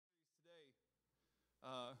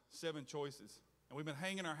7 choices. And we've been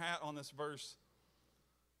hanging our hat on this verse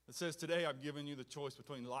that says, today I've given you the choice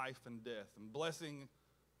between life and death, and blessing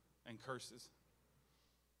and curses.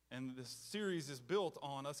 And this series is built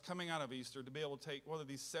on us coming out of Easter to be able to take what are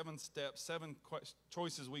these 7 steps, 7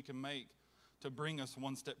 choices we can make to bring us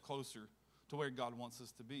one step closer to where God wants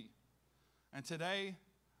us to be. And today,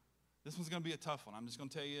 this one's going to be a tough one. I'm just going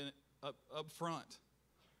to tell you up front,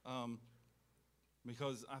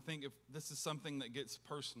 because I think if this is something that gets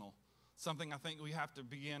personal, something I think we have to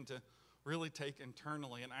begin to really take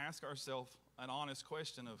internally and ask ourselves an honest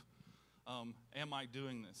question of, am I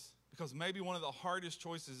doing this? Because maybe one of the hardest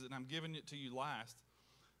choices, and I'm giving it to you last,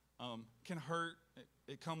 can hurt.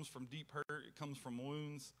 It comes from deep hurt. It comes from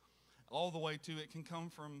wounds. All the way to it can come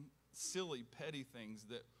from silly, petty things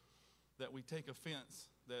that we take offense,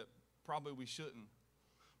 that probably we shouldn't.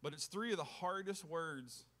 But it's 3 of the hardest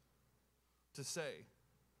words to say.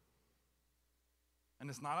 And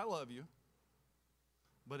it's not I love you,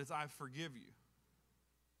 but it's I forgive you.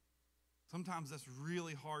 Sometimes that's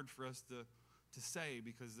really hard for us to say,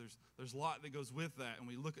 because there's a lot that goes with that, and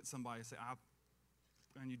we look at somebody and say,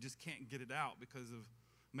 and you just can't get it out because of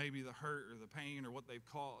maybe the hurt or the pain or what they've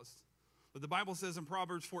caused. But the Bible says in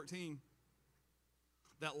Proverbs 14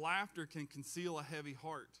 that laughter can conceal a heavy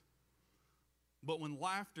heart. But when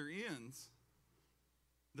laughter ends,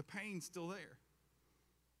 the pain's still there.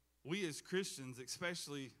 We as Christians,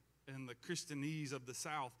 especially in the Christianese of the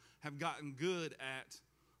South, have gotten good at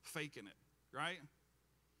faking it, right?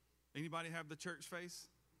 Anybody have the church face?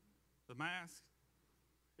 The mask?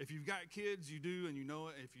 If you've got kids, you do, and you know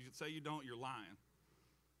it. If you say you don't, you're lying.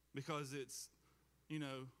 Because it's,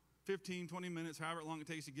 15, 20 minutes, however long it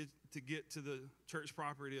takes to get to the church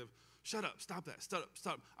property of, shut up, stop that,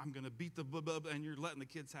 stop. I'm going to beat the blah, blah, blah, and you're letting the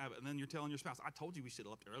kids have it. And then you're telling your spouse, I told you we should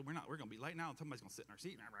have left early. We're going to be late now. Somebody's going to sit in our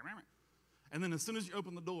seat. And then as soon as you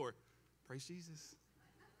open the door, praise Jesus.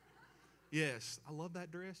 Yes, I love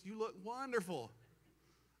that dress. You look wonderful.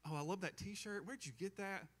 Oh, I love that T-shirt. Where'd you get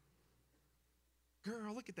that?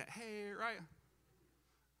 Girl, look at that hair, right?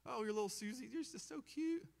 Oh, your little Susie, you're just so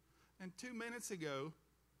cute. And 2 minutes ago,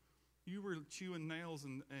 you were chewing nails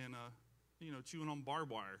and chewing on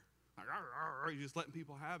barbed wire. Like, you're just letting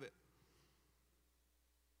people have it.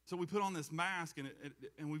 So we put on this mask,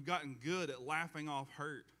 and we've gotten good at laughing off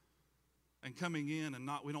hurt and coming in and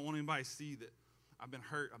we don't want anybody to see that I've been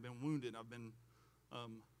hurt, I've been wounded, I've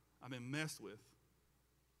been messed with.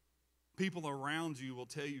 People around you will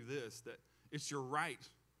tell you this, that it's your right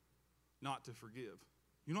not to forgive.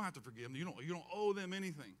 You don't have to forgive them. You don't owe them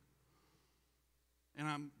anything.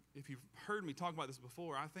 And if you've heard me talk about this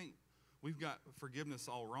before, I think we've got forgiveness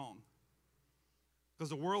all wrong. Because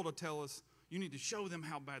the world will tell us, you need to show them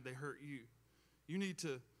how bad they hurt you. You need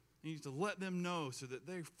to let them know so that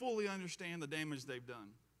they fully understand the damage they've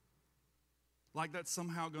done. Like that's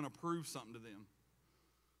somehow going to prove something to them.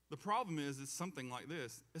 The problem is, it's something like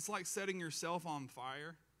this. It's like setting yourself on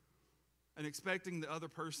fire and expecting the other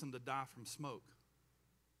person to die from smoke.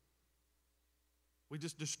 We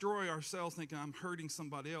just destroy ourselves thinking I'm hurting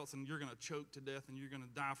somebody else and you're going to choke to death and you're going to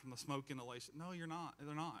die from the smoke inhalation. No, you're not.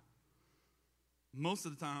 They're not. Most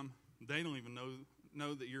of the time, they don't even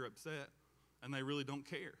know that you're upset, and they really don't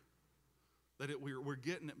care. That we're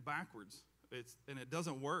getting it backwards. And it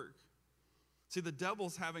doesn't work. See, the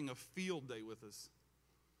devil's having a field day with us.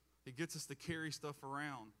 He gets us to carry stuff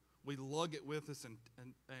around. We lug it with us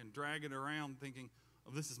and drag it around thinking,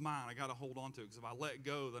 oh, this is mine. I got to hold on to it, because if I let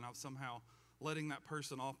go, then I'm somehow letting that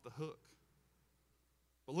person off the hook.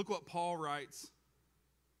 But look what Paul writes.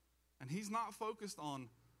 And he's not focused on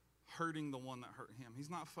hurting the one that hurt him. He's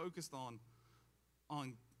not focused on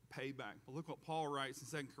payback. But look what Paul writes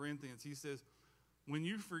in 2 Corinthians. He says, when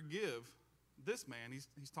you forgive this man,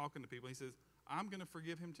 he's talking to people. He says, I'm going to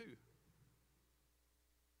forgive him too.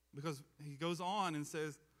 Because he goes on and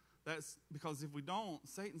says, that's because if we don't,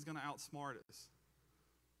 Satan's going to outsmart us.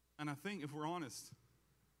 And I think if we're honest,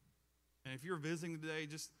 and if you're visiting today,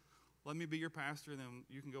 just let me be your pastor, then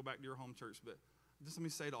you can go back to your home church. But just let me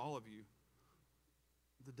say to all of you,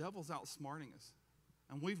 the devil's outsmarting us.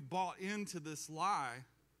 And we've bought into this lie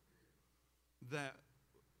that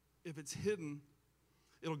if it's hidden,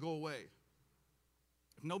 it'll go away.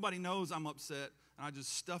 If nobody knows I'm upset, and I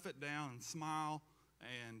just stuff it down and smile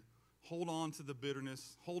and hold on to the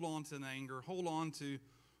bitterness, hold on to the anger, hold on to,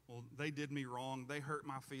 well, they did me wrong, they hurt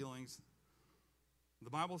my feelings. The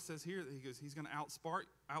Bible says here that he's going to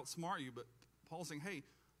outsmart you, but Paul's saying, hey,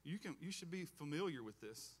 you should be familiar with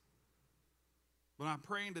this. But I'm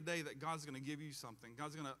praying today that God's going to give you something.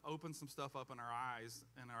 God's going to open some stuff up in our eyes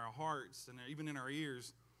and our hearts and even in our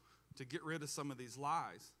ears to get rid of some of these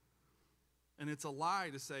lies. And it's a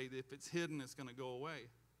lie to say that if it's hidden, it's going to go away.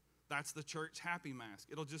 That's the church happy mask.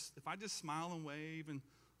 If I just smile and wave and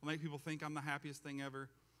make people think I'm the happiest thing ever,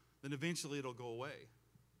 then eventually it'll go away.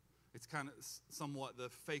 It's kind of somewhat the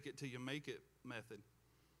fake it till you make it method.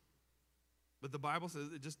 But the Bible says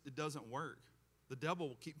it doesn't work. The devil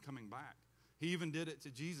will keep coming back. He even did it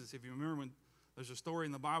to Jesus. If you remember, when there's a story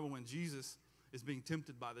in the Bible when Jesus is being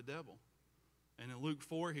tempted by the devil. And in Luke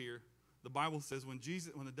 4 here, the Bible says when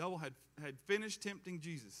the devil had finished tempting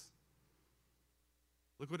Jesus,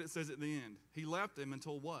 look what it says at the end. He left him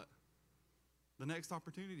until what? The next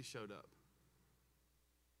opportunity showed up.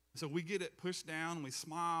 So we get it pushed down, and we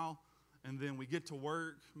smile, and then we get to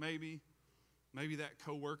work, maybe that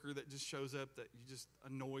coworker that just shows up that just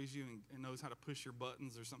annoys you and knows how to push your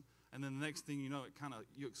buttons or something. And then the next thing you know,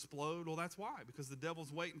 you explode. Well, that's why, because the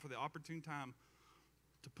devil's waiting for the opportune time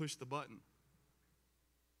to push the button.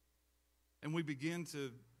 And we begin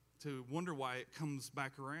to wonder why it comes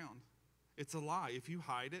back around. It's a lie. If you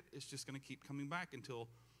hide it, it's just going to keep coming back until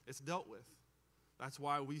it's dealt with. That's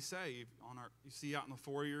why we say you see out in the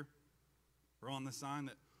foyer or on the sign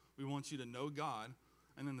that we want you to know God.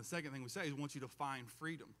 And then the second thing we say is we want you to find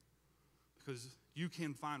freedom, because you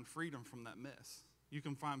can find freedom from that mess. You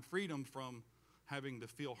can find freedom from having to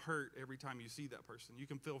feel hurt every time you see that person. You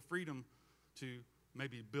can feel freedom to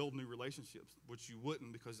maybe build new relationships, which you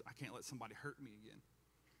wouldn't, because I can't let somebody hurt me again.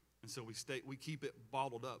 And so we keep it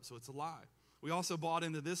bottled up. So it's a lie. We also bought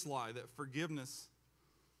into this lie that forgiveness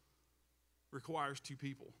requires two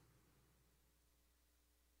people.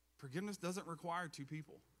 Forgiveness doesn't require two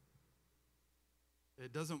people.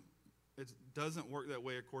 It doesn't work that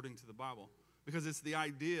way according to the Bible, because it's the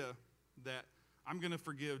idea that I'm going to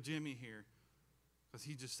forgive Jimmy here because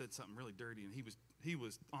he just said something really dirty, and he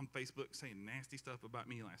was on Facebook saying nasty stuff about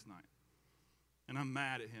me last night, and I'm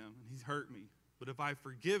mad at him and he's hurt me. But if I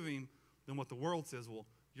forgive him, then what the world says, well,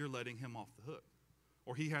 you're letting him off the hook,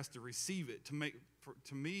 or he has to receive it to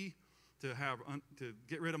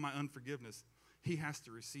get rid of my unforgiveness. He has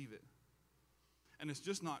to receive it, and it's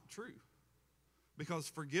just not true. Because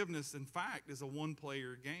forgiveness, in fact, is a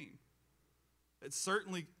one-player game. It's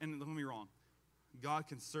certainly, and don't get me wrong, God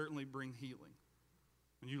can certainly bring healing.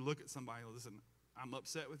 When you look at somebody, listen, I'm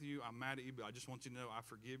upset with you, I'm mad at you, but I just want you to know I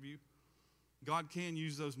forgive you. God can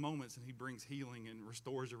use those moments, and he brings healing and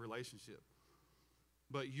restores a relationship.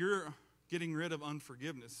 But your getting rid of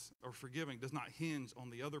unforgiveness or forgiving does not hinge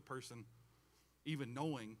on the other person even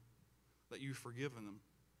knowing that you've forgiven them.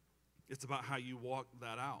 It's about how you walk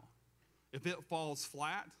that out. If it falls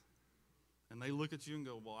flat and they look at you and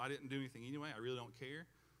go, well, I didn't do anything anyway, I really don't care,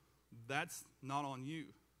 that's not on you.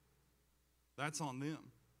 That's on them.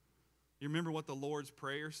 You remember what the Lord's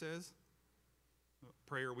Prayer says?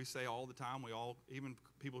 Prayer we say all the time. Even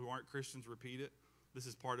people who aren't Christians, repeat it. This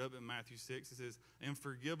is part of it in Matthew 6. It says, and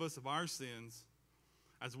forgive us of our sins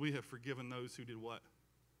as we have forgiven those who did what?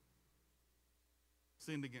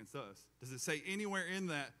 Sinned against us. Does it say anywhere in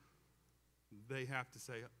that they have to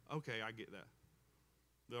say, okay, I get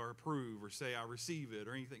that, or approve, or say I receive it,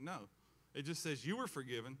 or anything? No. It just says you were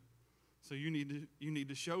forgiven, so you need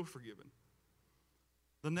to show forgiven.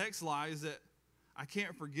 The next lie is that I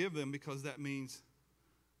can't forgive them because that means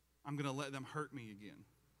I'm going to let them hurt me again.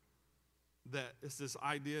 That it's this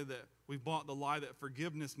idea that we've bought the lie that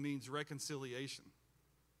forgiveness means reconciliation.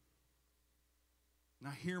 Now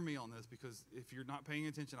hear me on this, because if you're not paying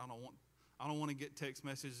attention, I don't want to get text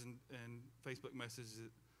messages and Facebook messages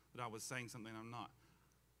that I was saying something I'm not.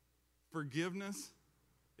 Forgiveness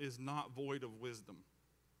is not void of wisdom.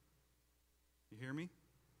 You hear me?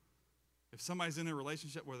 If somebody's in a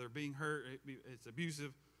relationship where they're being hurt, it's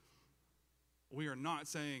abusive, we are not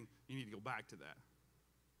saying you need to go back to that.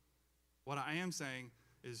 What I am saying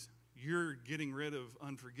is your getting rid of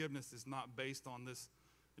unforgiveness is not based on this.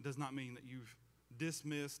 It does not mean that you've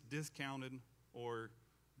dismissed, discounted, or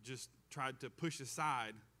just tried to push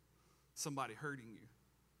aside somebody hurting you.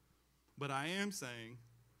 But I am saying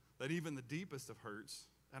that even the deepest of hurts,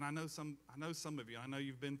 and I know some of you, I know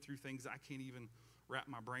you've been through things I can't even wrap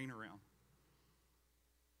my brain around.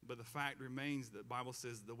 But the fact remains that the Bible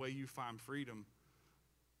says the way you find freedom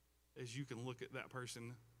is you can look at that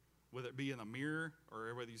person, whether it be in a mirror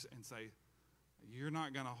or whether and say, you're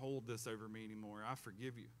not going to hold this over me anymore. I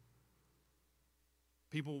forgive you.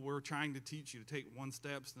 People were trying to teach you to take one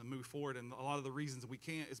steps and move forward, and a lot of the reasons we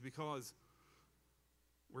can't is because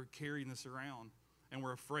we're carrying this around, and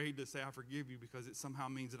we're afraid to say I forgive you because it somehow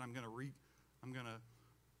means that I'm going to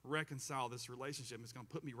reconcile this relationship. It's going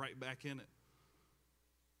to put me right back in it.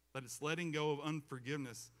 But it's letting go of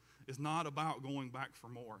unforgiveness is not about going back for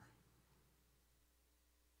more.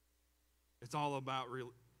 It's all about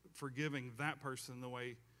forgiving that person the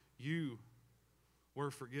way you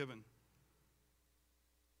were forgiven.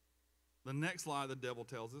 The next lie the devil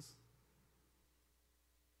tells us,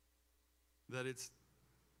 that it's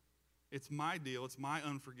my deal, it's my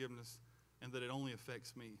unforgiveness, and that it only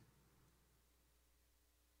affects me.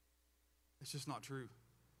 It's just not true.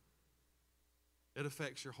 It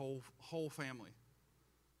affects your whole family.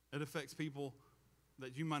 It affects people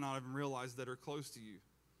that you might not even realize that are close to you.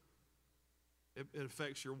 It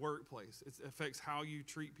affects your workplace. It affects how you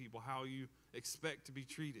treat people, how you expect to be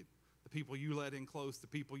treated, the people you let in close, the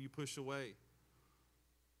people you push away.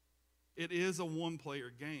 It is a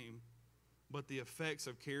one-player game, but the effects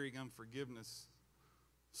of carrying unforgiveness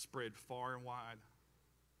spread far and wide.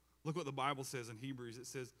 Look what the Bible says in Hebrews. It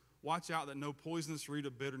says, watch out that no poisonous root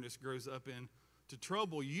of bitterness grows up in to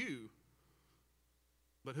trouble you.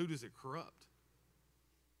 But who does it corrupt?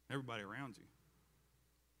 Everybody around you.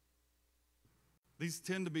 These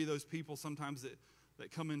tend to be those people sometimes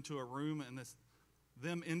that come into a room, and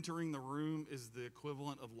them entering the room is the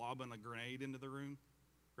equivalent of lobbing a grenade into the room,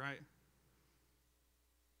 right?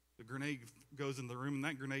 The grenade goes in the room, and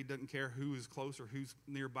that grenade doesn't care who is close or who's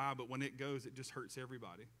nearby, but when it goes, it just hurts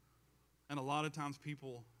everybody. And a lot of times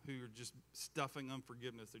people who are just stuffing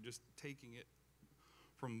unforgiveness, they're just taking it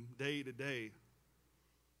from day to day.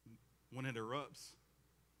 When it erupts,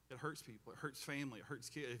 it hurts people. It hurts family. It hurts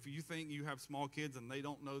kids. If you think you have small kids and they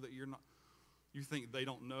don't know that you're not, you think they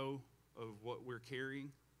don't know of what we're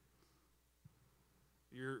carrying,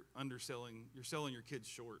 you're selling your kids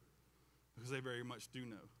short, because they very much do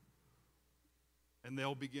know. And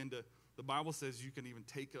they'll begin to, the Bible says you can even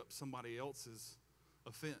take up somebody else's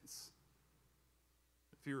offense.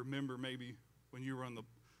 If you remember maybe when you were in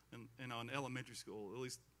elementary school, at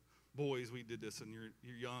least boys, we did this, and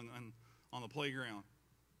you're young on the playground.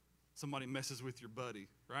 Somebody messes with your buddy,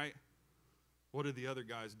 right? What do the other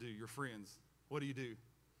guys do? Your friends. What do you do?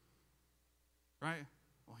 Right?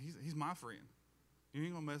 Well, he's my friend. You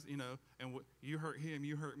ain't gonna mess, and you hurt him,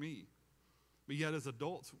 you hurt me. But yet as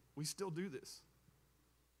adults, we still do this.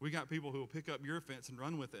 We got people who will pick up your offense and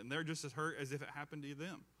run with it, and they're just as hurt as if it happened to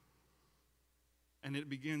them. And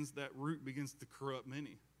that root begins to corrupt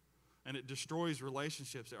many. And it destroys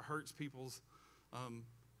relationships. It hurts people's,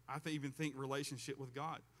 even think relationship with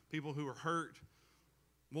God. People who are hurt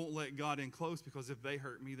won't let God in close, because if they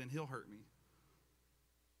hurt me, then he'll hurt me.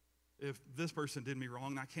 If this person did me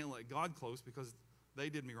wrong, I can't let God close because they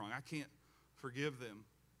did me wrong. I can't forgive them.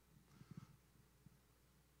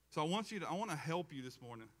 So I want to help you this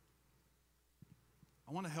morning.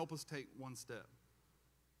 I want to help us take one step.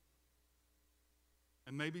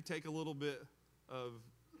 And maybe take a little bit of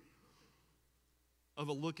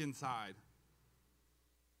a look inside,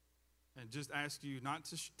 and just ask you not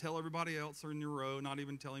to tell everybody else or in your row, not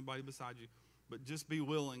even tell anybody beside you, but just be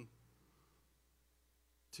willing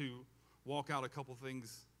to walk out a couple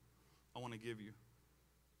things I want to give you.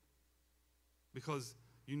 Because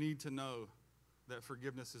you need to know that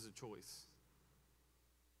forgiveness is a choice.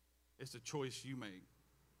 It's a choice you make.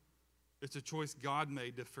 It's a choice God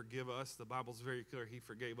made to forgive us. The Bible's very clear. He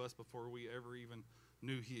forgave us before we ever even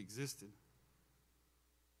knew he existed.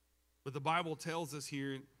 But the Bible tells us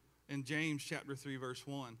here in James chapter 3, verse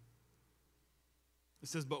 1, it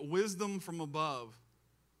says, but wisdom from above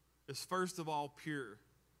is first of all pure.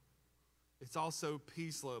 It's also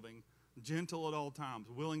peace-loving, gentle at all times,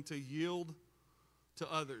 willing to yield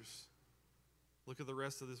to others. Look at the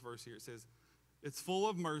rest of this verse here. It says, it's full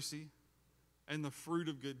of mercy and the fruit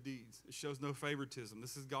of good deeds. It shows no favoritism.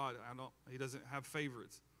 This is God. He doesn't have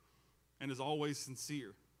favorites, and is always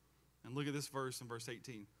sincere. And look at this verse in verse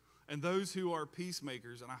 18. And those who are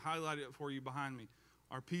peacemakers, and I highlighted it for you behind me,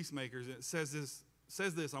 are peacemakers. And it says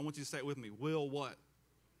this, I want you to say it with me. Will what?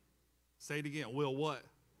 Say it again. Will what?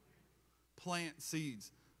 Plant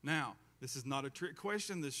seeds. Now, this is not a trick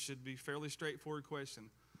question. This should be a fairly straightforward question.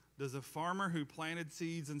 Does a farmer who planted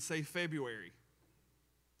seeds in, say, February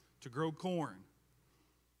to grow corn,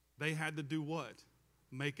 they had to do what?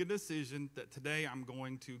 Make a decision that today I'm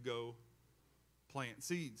going to go plant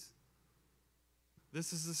seeds.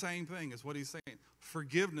 This is the same thing as what he's saying.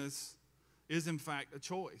 Forgiveness is, in fact, a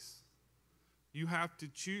choice. You have to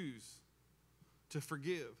choose to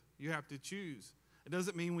forgive. You have to choose. It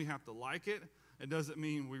doesn't mean we have to like it. It doesn't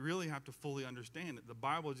mean we really have to fully understand it. The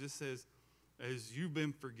Bible just says, as you've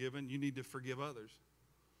been forgiven, you need to forgive others.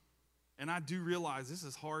 And I do realize this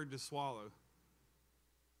is hard to swallow.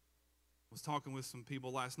 I was talking with some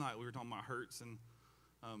people last night. We were talking about hurts and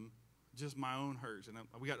just my own hurts. And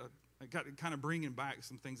I got kind of bringing back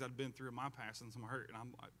some things I'd been through in my past and some hurt. And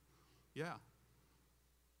I'm like, yeah.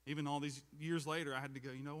 Even all these years later, I had to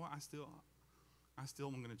go, you know what? I still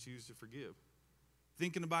am going to choose to forgive.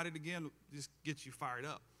 Thinking about it again just gets you fired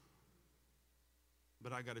up.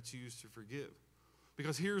 But I got to choose to forgive.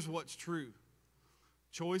 Because here's what's true.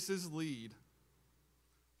 Choices lead,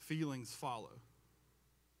 feelings follow.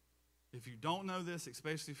 If you don't know this,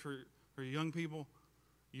 especially for young people,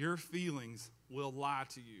 your feelings will lie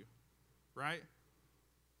to you, right?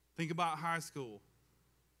 Think about high school.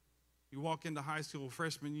 You walk into high school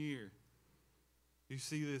freshman year. You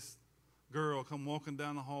see this girl come walking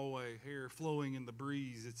down the hallway, hair flowing in the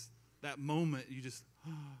breeze. It's that moment you just,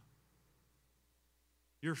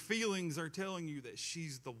 your feelings are telling you that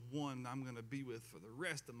she's the one I'm going to be with for the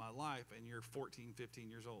rest of my life, and you're 14, 15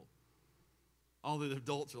 years old. All the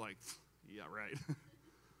adults are like, yeah, right.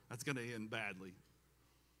 That's going to end badly.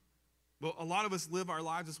 But a lot of us live our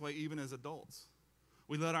lives this way even as adults.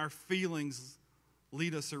 We let our feelings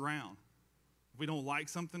lead us around. If we don't like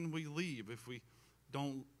something, we leave. If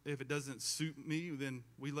it doesn't suit me, then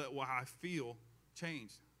we let what I feel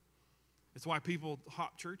change. It's why people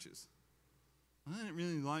hop churches. I didn't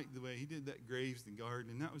really like the way he did that graves and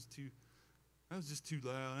garden, and that was just too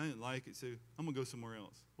loud. I didn't like it, so I'm going to go somewhere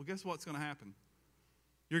else. Well, guess what's going to happen?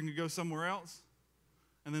 You're going to go somewhere else,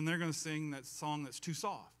 and then they're going to sing that song that's too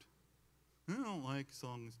soft. I don't like a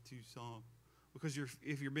song that's too soft. Because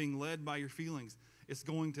if you're being led by your feelings, it's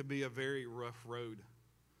going to be a very rough road.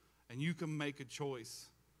 And you can make a choice.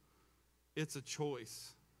 It's a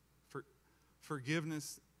choice.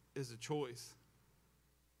 Forgiveness is a choice.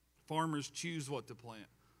 Farmers choose what to plant.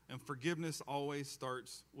 And forgiveness always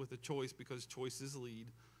starts with a choice, because choices lead,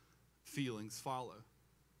 feelings follow.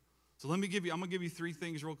 So I'm going to give you 3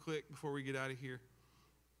 things real quick before we get out of here.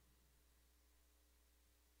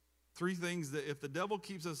 3 things that if the devil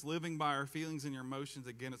keeps us living by our feelings and your emotions,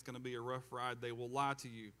 again, it's going to be a rough ride. They will lie to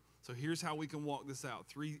you. So here's how we can walk this out.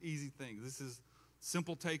 3 easy things. This is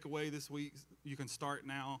simple takeaway this week. You can start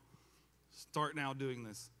now. Start now doing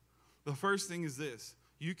this. The first thing is this.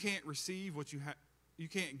 You can't receive what you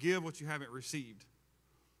can't give what you haven't received.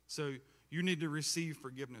 So you need to receive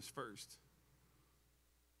forgiveness first.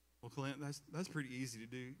 Well, Clint, that's pretty easy to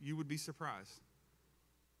do. You would be surprised.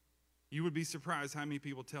 You would be surprised how many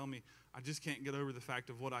people tell me, I just can't get over the fact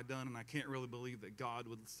of what I've done, and I can't really believe that God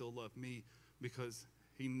would still love me because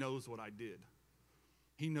he knows what I did.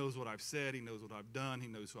 He knows what I've said. He knows what I've done. He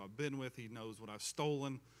knows who I've been with. He knows what I've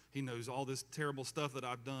stolen. He knows all this terrible stuff that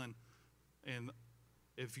I've done. And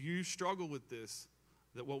if you struggle with this,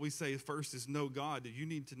 that what we say first is know God, that you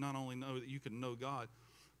need to not only know that you can know God,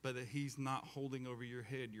 but that he's not holding over your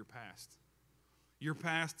head your past. Your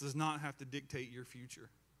past does not have to dictate your future.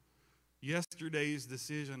 Yesterday's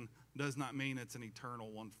decision does not mean it's an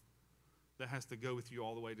eternal one that has to go with you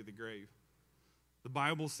all the way to the grave. The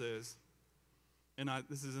Bible says, and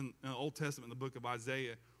this is in the Old Testament, in the book of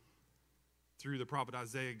Isaiah, through the prophet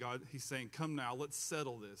Isaiah, God, he's saying, come now, let's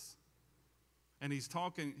settle this. And he's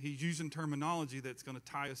using terminology that's going to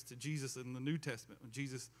tie us to Jesus in the New Testament,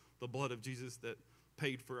 the blood of Jesus that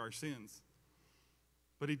paid for our sins.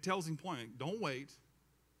 But he tells him point, don't wait,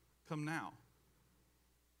 come now.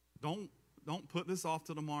 Don't put this off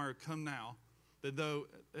till tomorrow, come now. That though,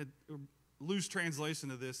 loose translation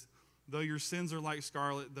of this, though your sins are like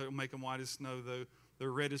scarlet, they'll make them white as snow. Though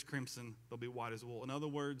they're red as crimson, they'll be white as wool. In other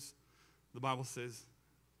words, the Bible says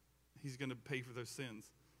he's going to pay for those sins.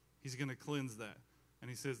 He's going to cleanse that. And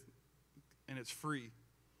he says, and it's free.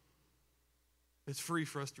 It's free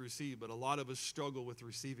for us to receive, but a lot of us struggle with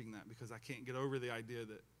receiving that because I can't get over the idea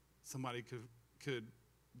that somebody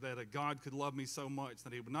that a God could love me so much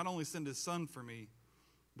that he would not only send his son for me,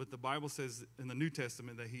 but the Bible says in the New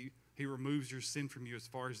Testament that he removes your sin from you as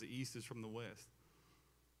far as the east is from the west.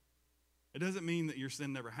 It doesn't mean that your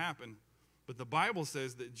sin never happened, but the Bible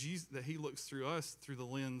says that that he looks through us through the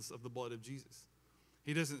lens of the blood of Jesus.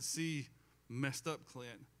 He doesn't see messed up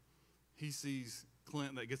Clint. He sees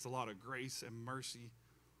Clint that gets a lot of grace and mercy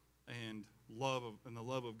and the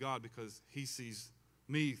love of God, because he sees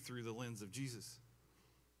me through the lens of Jesus.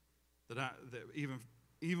 That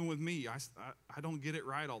even with me, I don't get it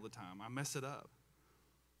right all the time. I mess it up.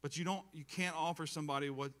 But you can't offer somebody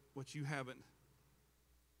what you haven't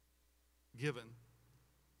given.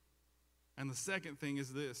 And the second thing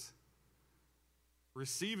is this: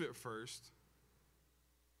 receive it first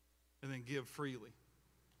and then give freely.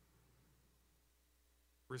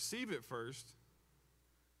 Receive it first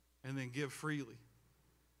and then give freely.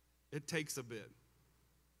 It takes a bit.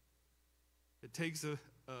 It takes a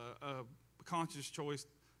conscious choice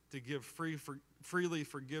to give freely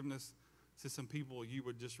forgiveness to some people you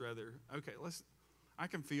would just rather, okay, I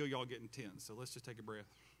can feel y'all getting tense, so let's just take a breath.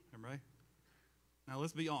 All right? Now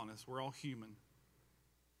let's be honest, we're all human.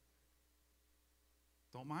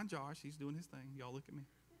 Don't mind Josh. He's doing his thing. Y'all look at me.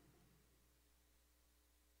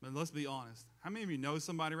 But let's be honest. How many of you know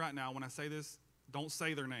somebody right now, when I say this, don't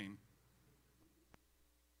say their name?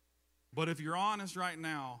 But if you're honest right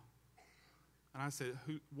now, and I said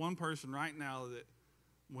one person right now that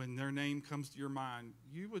when their name comes to your mind,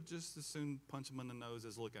 you would just as soon punch them in the nose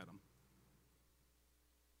as look at them.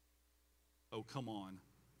 Oh, come on.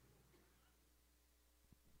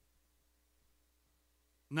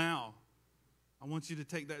 Now, I want you to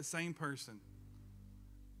take that same person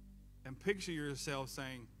and picture yourself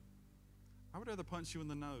saying, I would rather punch you in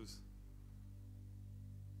the nose.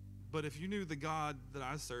 But if you knew the God that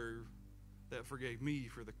I serve that forgave me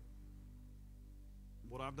for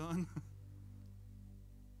what I've done,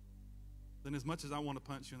 then as much as I want to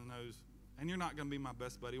punch you in the nose, and you're not going to be my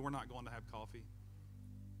best buddy, we're not going to have coffee,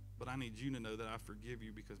 but I need you to know that I forgive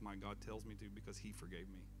you because my God tells me to, because he forgave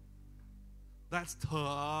me. That's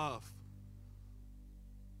tough.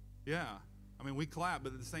 Yeah. I mean, we clap,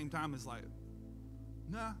 but at the same time, it's like,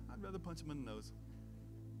 nah, I'd rather punch him in the nose.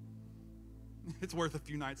 It's worth a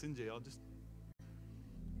few nights in jail. Just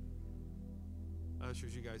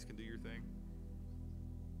ushers, you guys can do your thing.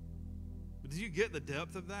 But do you get the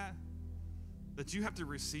depth of that? That you have to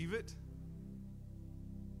receive it?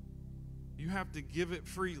 You have to give it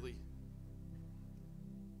freely.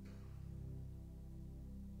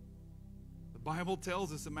 The Bible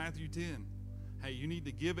tells us in Matthew 10, hey, you need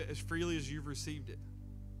to give it as freely as you've received it.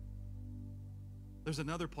 There's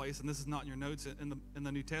another place, and this is not in your notes, in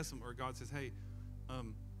the New Testament, where God says, hey,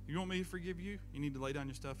 you want me to forgive you? You need to lay down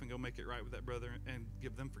your stuff and go make it right with that brother and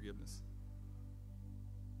give them forgiveness.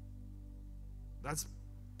 That's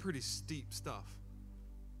pretty steep stuff.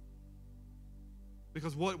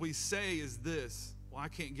 Because what we say is this, well, I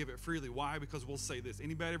can't give it freely. Why? Because we'll say this.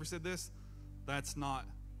 Anybody ever said this? That's not,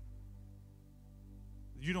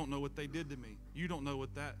 you don't know what they did to me. You don't know what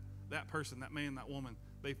that person, that man, that woman,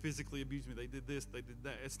 they physically abused me. They did this, they did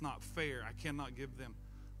that. It's not fair. I cannot give them.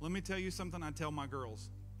 Let me tell you something I tell my girls.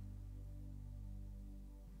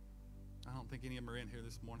 I don't think any of them are in here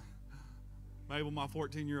this morning. Maybe my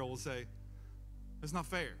 14-year-old will say, it's not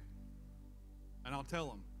fair. And I'll tell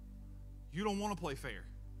them, you don't want to play fair.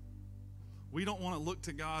 We don't want to look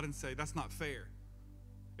to God and say, that's not fair.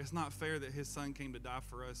 It's not fair that his son came to die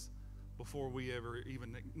for us before we ever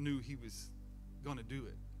even knew he was going to do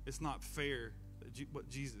it. It's not fair but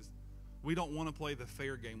Jesus. We don't want to play the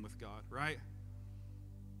fair game with God, right?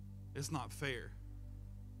 It's not fair.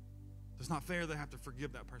 It's not fair that I have to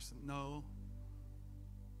forgive that person. No.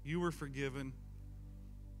 You were forgiven,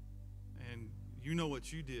 and you know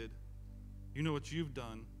what you did. You know what you've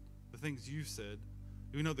done, the things you've said.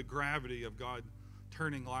 You know the gravity of God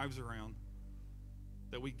turning lives around,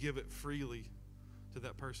 that we give it freely to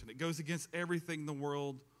that person. It goes against everything the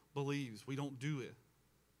world believes. We don't do it.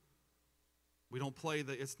 We don't play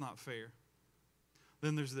the it's not fair.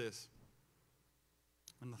 Then there's this.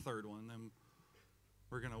 And the third one. Then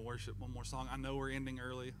we're going to worship one more song. I know we're ending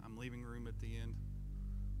early. I'm leaving room at the end.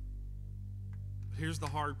 But here's the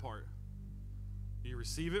hard part. You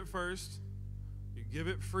receive it first. You give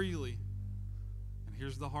it freely. And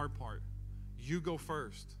here's the hard part. You go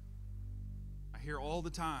first. I hear all the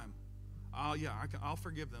time, I'll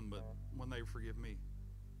forgive them, but when they forgive me.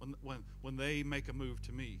 When they make a move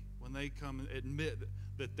to me, when they come and admit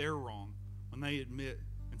that they're wrong, when they admit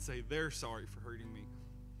and say they're sorry for hurting me,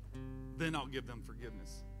 then I'll give them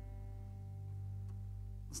forgiveness.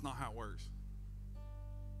 That's not how it works.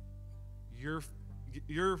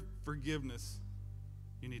 Your forgiveness,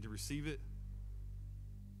 you need to receive it.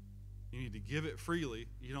 You need to give it freely.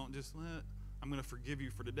 You don't just, I'm going to forgive you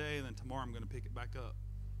for today, and then tomorrow I'm going to pick it back up.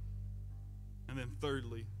 And then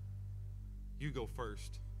thirdly, you go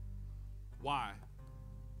first. Why?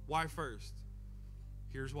 Why first?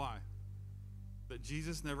 Here's why. That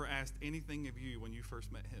Jesus never asked anything of you when you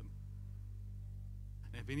first met him.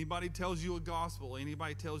 And if anybody tells you a gospel,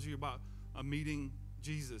 anybody tells you about a meeting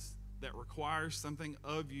Jesus that requires something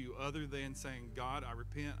of you other than saying, God, I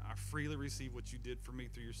repent, I freely receive what you did for me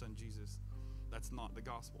through your son Jesus, that's not the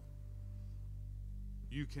gospel.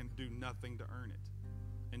 You can do nothing to earn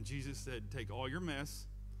it. And Jesus said, take all your mess,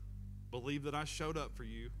 believe that I showed up for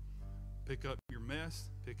you, pick up your mess,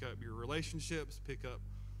 pick up your relationships, pick up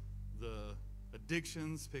the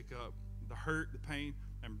addictions, pick up the hurt, the pain,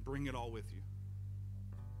 and bring it all with you.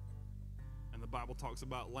 And the Bible talks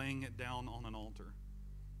about laying it down on an altar.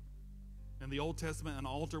 In the Old Testament, an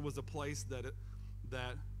altar was a place that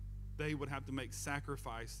they would have to make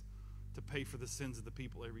sacrifice to pay for the sins of the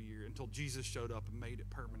people every year until Jesus showed up and made it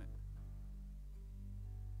permanent.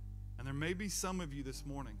 And there may be some of you this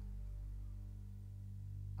morning,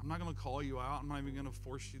 I'm not going to call you out. I'm not even going to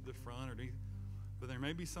force you to the front or anything. But there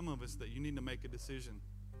may be some of us that you need to make a decision.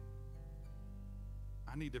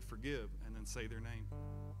 I need to forgive, and then say their name.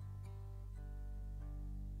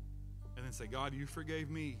 And then say, God, you forgave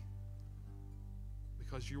me.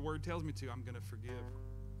 Because your word tells me to, I'm going to forgive.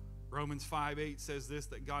 Romans 5:8 says this,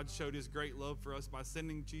 that God showed his great love for us by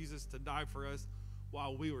sending Jesus to die for us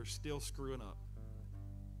while we were still screwing up.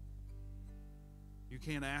 You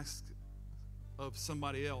can't ask of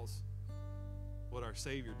somebody else what our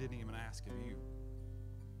Savior didn't even ask of you.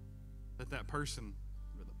 That person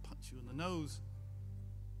would punch you in the nose.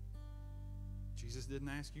 Jesus didn't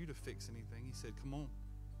ask you to fix anything. He said, come on.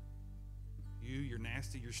 You're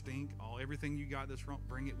nasty, you stink, everything you got that's wrong,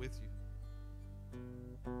 bring it with you.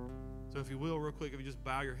 So if you will, real quick, if you just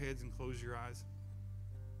bow your heads and close your eyes.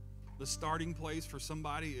 The starting place for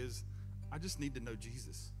somebody is, I just need to know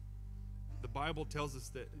Jesus. The Bible tells us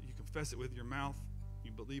that you confess it with your mouth,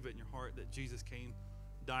 you believe it in your heart that Jesus came,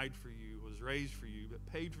 died for you, was raised for you, but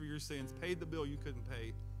paid for your sins, paid the bill you couldn't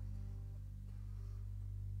pay.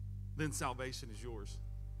 Then salvation is yours.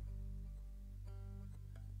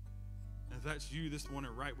 And if that's you this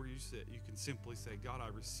morning, right where you sit, you can simply say, God, I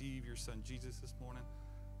receive your son Jesus this morning.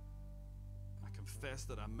 I confess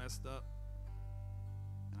that I messed up,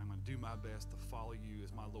 and I'm going to do my best to follow you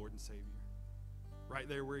as my Lord and Savior. Right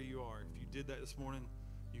there where you are. If you did that this morning,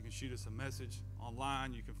 you can shoot us a message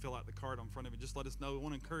online. You can fill out the card in front of it. Just let us know. We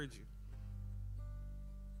want to encourage you.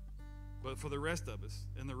 But for the rest of us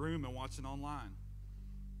in the room and watching online,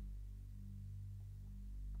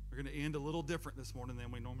 we're going to end a little different this morning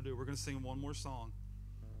than we normally do. We're going to sing one more song.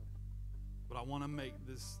 But I want to make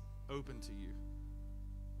this open to you.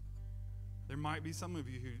 There might be some of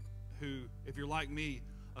you who, if you're like me,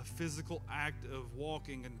 a physical act of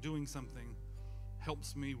walking and doing something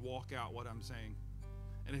helps me walk out what I'm saying.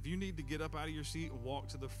 And if you need to get up out of your seat and walk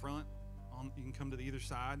to the front, you can come to the either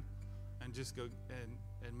side and just go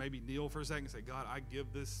and maybe kneel for a second and say, God, I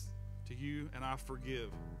give this to you and I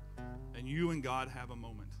forgive. And you and God have a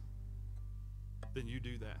moment. Then you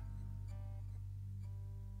do that.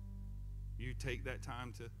 You take that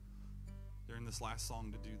time during this last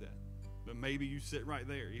song to do that. But maybe you sit right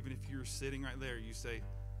there. Even if you're sitting right there, you say,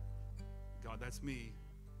 God, that's me,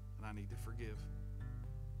 and I need to forgive.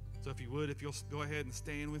 So if you would, if you'll go ahead and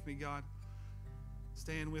stand with me, God.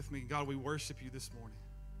 Stand with me. God, we worship you this morning.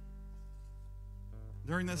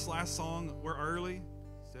 During this last song, we're early,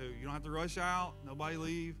 so you don't have to rush out. Nobody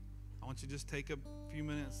leave. I want you to just take a few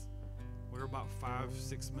minutes. We're about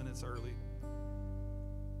 5-6 minutes early.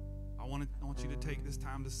 I want you to take this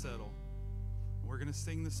time to settle. We're going to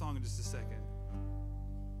sing the song in just a second.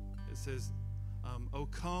 It says, oh,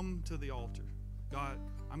 come to the altar. God,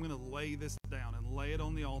 I'm going to lay this down and lay it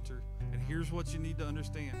on the altar. And here's what you need to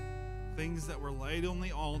understand. Things that were laid on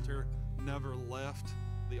the altar never left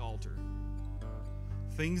the altar.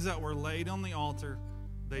 Things that were laid on the altar,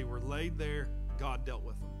 they were laid there. God dealt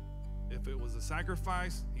with them. If it was a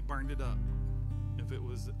sacrifice, he burned it up. If it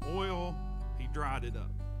was oil, he dried it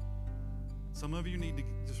up. Some of you need to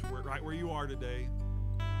just work right where you are today.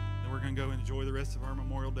 Then we're going to go enjoy the rest of our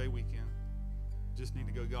Memorial Day weekend. Just need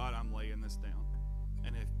to go, God, I'm laying this down.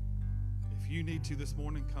 And if you need to this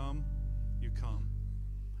morning, come, you come.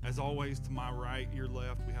 As always, to my right, your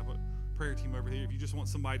left, we have a prayer team over here. If you just want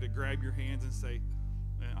somebody to grab your hands and say,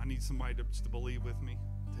 I need somebody to believe with me,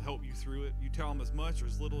 to help you through it, you tell them as much or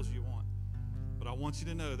as little as you want. But I want you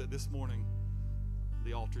to know that this morning,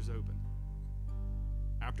 the altar's open.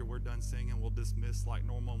 After we're done singing, we'll dismiss like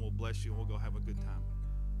normal and we'll bless you and we'll go have a good time.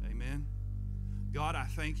 Amen. God, I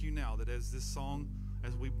thank you now that as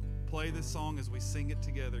we play this song, as we sing it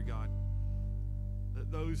together, God,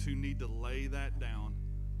 that those who need to lay that down,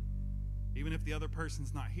 even if the other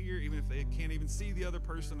person's not here, even if they can't even see the other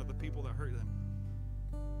person or the people that hurt them,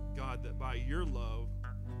 God, that by your love,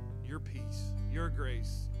 your peace, your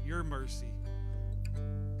grace, your mercy,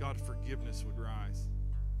 God, forgiveness would rise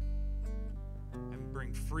and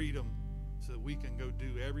bring freedom so that we can go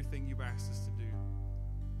do everything you've asked us to do.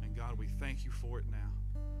 And God, we thank you for it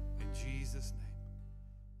now. In Jesus' name.